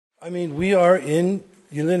I mean, we are in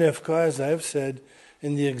Yelenovka, as I've said,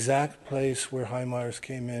 in the exact place where HIMARS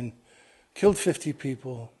came in, killed 50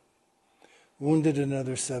 people, wounded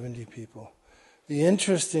another 70 people. The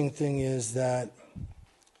interesting thing is that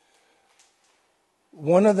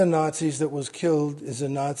one of the Nazis that was killed is a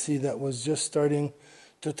Nazi that was just starting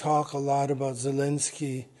to talk a lot about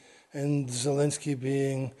Zelensky, and Zelensky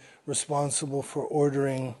being responsible for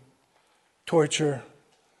ordering torture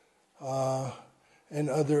and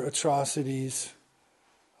other atrocities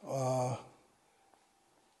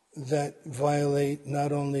that violate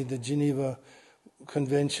not only the Geneva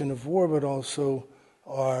Convention of War, but also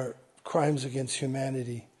are crimes against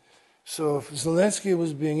humanity. So if Zelensky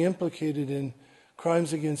was being implicated in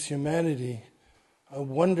crimes against humanity, I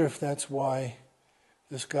wonder if that's why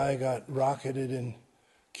this guy got rocketed and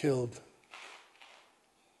killed.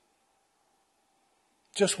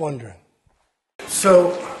 Just wondering.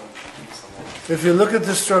 So, if you look at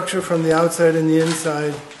the structure from the outside and the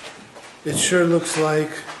inside, it sure looks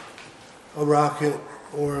like a rocket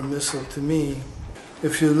or a missile to me.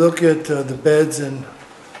 If you look at the beds and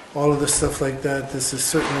all of the stuff like that, this is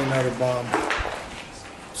certainly not a bomb.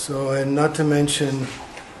 So, and not to mention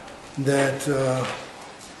that the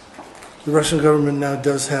Russian government now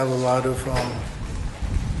does have a lot of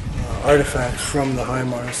artifacts from the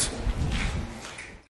HIMARS.